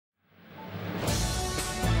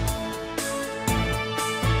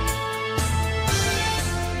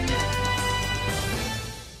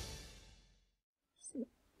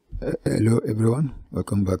Hello everyone,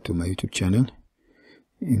 welcome back to my YouTube channel.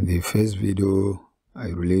 In the first video I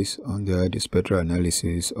released under the spectral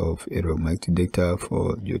analysis of aeromagnetic data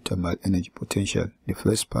for geothermal energy potential. The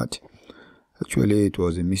first part, actually it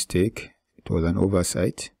was a mistake, it was an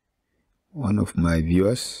oversight. One of my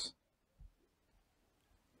viewers,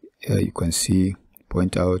 here you can see,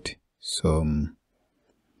 point out some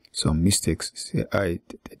mistakes. Say,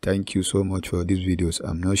 thank you so much for these videos.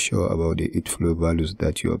 I'm not sure about the heat flow values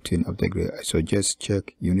that you obtain after grade. I suggest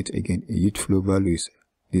check unit again. A heat flow value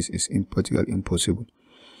is practically impossible.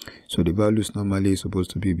 So the values normally is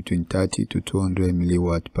supposed to be between 30 to 200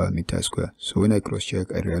 milliwatt per meter square. So when I cross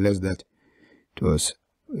check, I realized that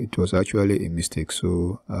it was actually a mistake.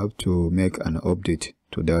 So I have to make an update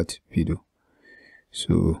to that video.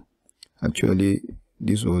 So actually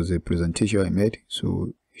this was a presentation I made.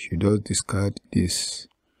 So you should just discard this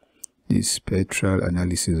spectral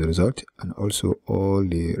analysis result and also all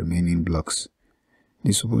the remaining blocks.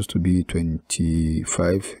 This is supposed to be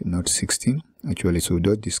 25, not 16 actually. So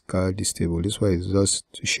don't discard this table. This one is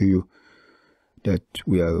just to show you that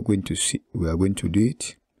we are going to do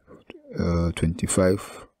it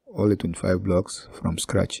 25, all the 25 blocks from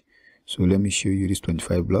scratch. So let me show you these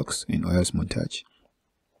 25 blocks in OS montage.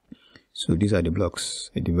 So these are the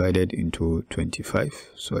blocks I divided into 25.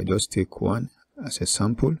 So I just take one as a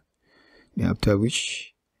sample. Then after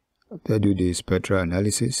I do the spectral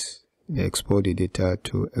analysis, I export the data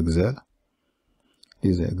to Excel.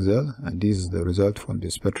 This is Excel, and this is the result from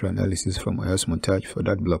the spectral analysis from OS montage for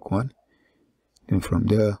that block 1. Then from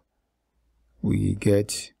there, we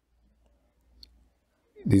get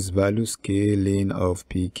this value, K, lane of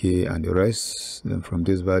PK, and the rest. Then from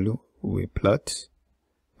this value, we plot.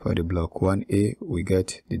 For the block 1A, we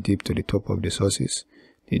get the depth to the top of the sources,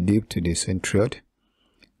 the depth to the centroid,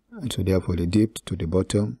 and so therefore the depth to the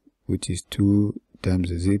bottom, which is 2 times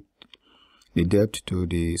the depth to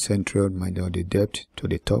the centroid minus the depth to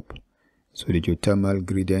the top. So the geothermal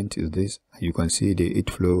gradient is this. You can see the heat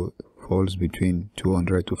flow falls between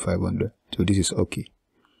 200 to 500. So this is okay.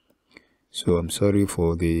 So I'm sorry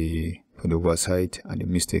for the oversight and the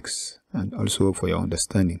mistakes, and also for your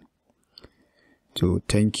understanding. So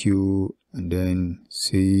thank you, and then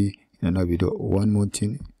see in another video. One more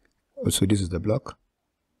thing, also this is the block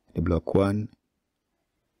 1.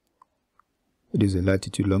 It is the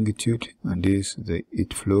latitude, longitude, and this is the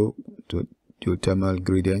heat flow to geothermal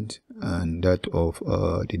gradient, and that of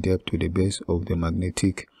the depth to the base of the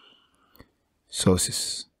magnetic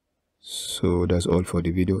sources. So that's all for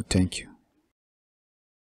the video. Thank you.